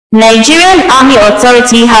Nigerian Army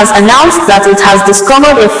Authority has announced that it has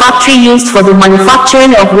discovered a factory used for the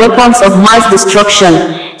manufacturing of weapons of mass destruction,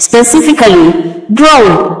 specifically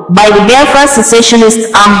drone, by the Biafra secessionist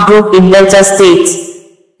armed group in Delta State.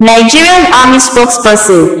 Nigerian Army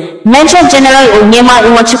spokesperson, Major General Onyema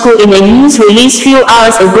Iwachukwu, in a news release few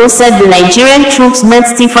hours ago said the Nigerian troops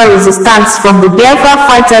met stiffer resistance from the Biafra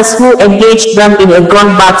fighters who engaged them in a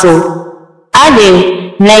gun battle. Adding,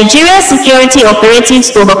 Nigerian security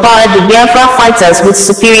operatives overpowered the Biafra fighters with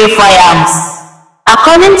superior firearms.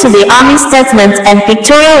 According to the Army statement and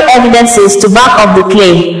pictorial evidences to back up the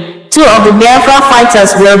claim, 2 of the Biafra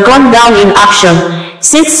fighters were gunned down in action,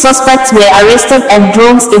 6 suspects were arrested, and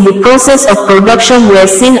drones in the process of production were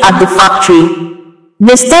seen at the factory.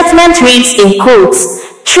 The statement reads in quotes,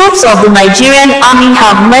 "Troops of the Nigerian Army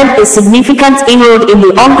have made a significant inroad in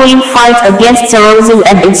the ongoing fight against terrorism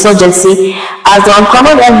and insurgency, as they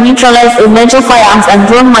uncovered and neutralized a major firearms and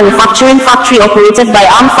drone manufacturing factory operated by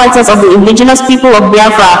armed fighters of the indigenous people of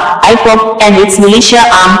Biafra, IPOB, and its militia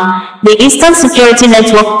arm, the Eastern Security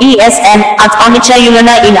Network (ESN), at Onitsha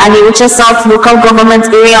Yulona in Aniucha South local government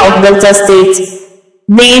area of Delta State.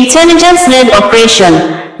 The intelligence-led operation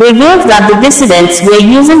revealed that the dissidents were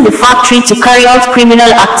using the factory to carry out criminal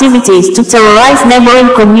activities to terrorize neighboring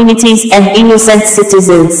communities and innocent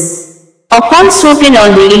citizens. Upon swooping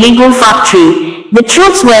on the illegal factory, the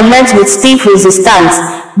troops were met with stiff resistance,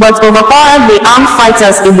 but overpowered the armed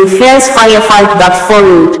fighters in the fierce firefight that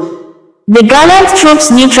followed. The gallant troops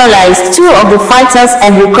neutralized 2 of the fighters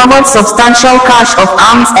and recovered substantial cache of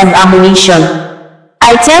arms and ammunition.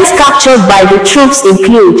 Items captured by the troops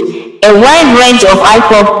include a wide range of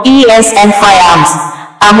IPOB ESN firearms,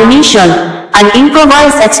 ammunition, an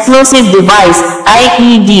improvised explosive device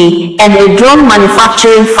IED, and a drone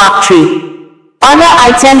manufacturing factory. Other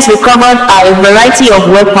items recovered are a variety of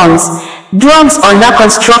weapons, drones under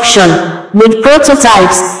construction, with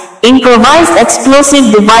prototypes, improvised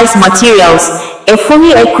explosive device materials, a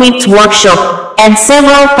fully equipped workshop, and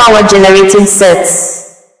several power generating sets.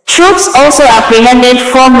 Troops also apprehended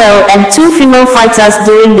 4 male and 2 female fighters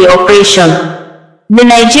during the operation. The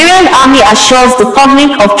Nigerian Army assures the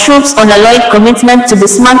public of troops' unalloyed commitment to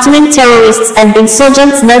dismantling terrorists and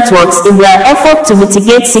insurgent networks in their effort to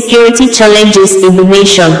mitigate security challenges in the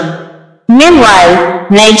nation. Meanwhile,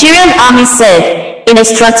 Nigerian Army said, in a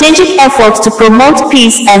strategic effort to promote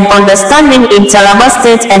peace and understanding in Taraba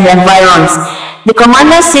State and environs, the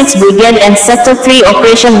Commander 6 Brigade and Sector 3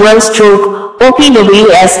 Operation Wellstroke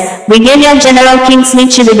OPWS, Brigadier General Kingsley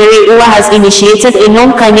Chidebere Uwa has initiated a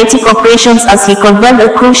non-kinetic operations as he convened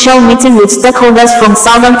a crucial meeting with stakeholders from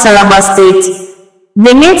southern Taraba State.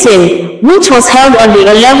 The meeting, which was held on the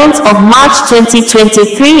 11th of March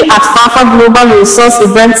 2023 at Fafa Global Resource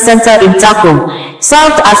Event Center in Takum,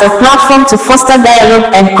 served as a platform to foster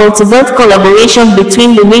dialogue and cultivate collaboration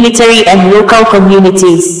between the military and local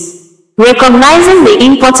communities. Recognizing the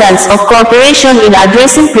importance of cooperation in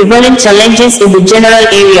addressing prevailing challenges in the general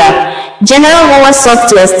area, General Uwa sought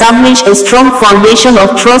to establish a strong foundation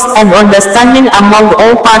of trust and understanding among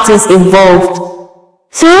all parties involved.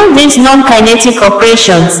 Through these non-kinetic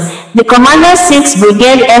operations, the Commander 6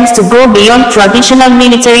 Brigade aims to go beyond traditional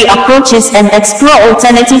military approaches and explore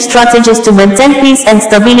alternative strategies to maintain peace and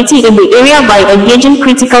stability in the area by engaging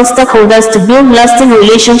critical stakeholders to build lasting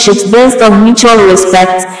relationships based on mutual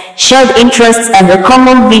respect, shared interests, and a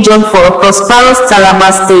common vision for a prosperous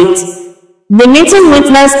Taraba State. The meeting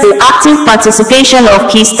witnessed the active participation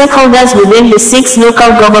of key stakeholders within the 6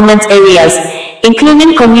 local government areas,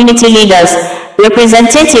 including community leaders,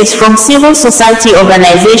 representatives from civil society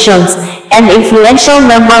organizations, and influential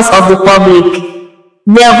members of the public.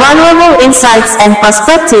 Their valuable insights and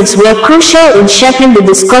perspectives were crucial in shaping the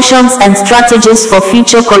discussions and strategies for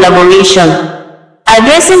future collaboration.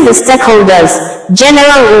 Addressing the stakeholders,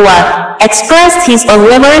 General Uwa expressed his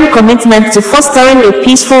unwavering commitment to fostering a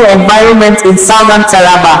peaceful environment in southern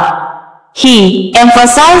Taraba. He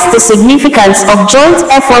emphasized the significance of joint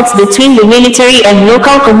efforts between the military and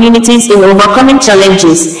local communities in overcoming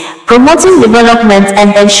challenges, promoting development,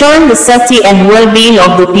 and ensuring the safety and well-being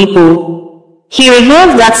of the people. He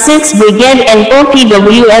revealed that 6th Brigade and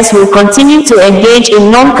OPWS will continue to engage in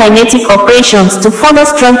non-kinetic operations to further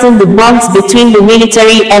strengthen the bonds between the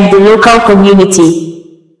military and the local community.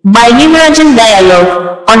 By leveraging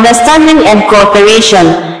dialogue, understanding, and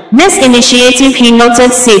cooperation, this initiative, he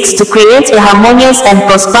noted, seeks to create a harmonious and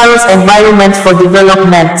prosperous environment for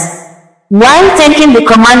development. While thanking the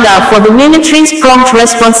commander for the military's prompt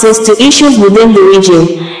responses to issues within the region,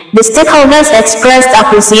 the stakeholders expressed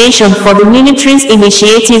appreciation for the military's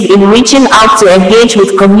initiative in reaching out to engage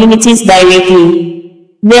with communities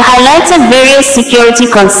directly. They highlighted various security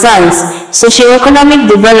concerns, socio-economic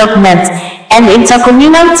development, and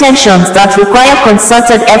intercommunal tensions that require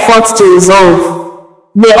concerted efforts to resolve.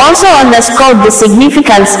 They also underscored the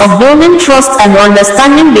significance of building trust and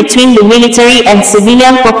understanding between the military and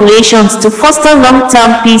civilian populations to foster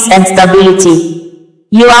long-term peace and stability.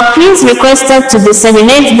 You are please requested to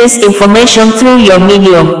disseminate this information through your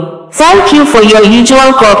medium. Thank you for your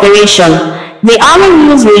usual cooperation. The Army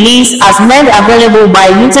News release as made available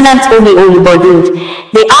by Lieutenant Obi Olubodud,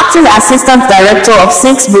 the Acting Assistant Director of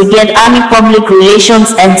 6th Brigade Army Public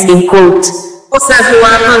Relations, ends in quote.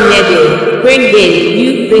 OsazuwaAkonedo, bringing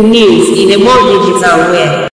you the news in a more digital way.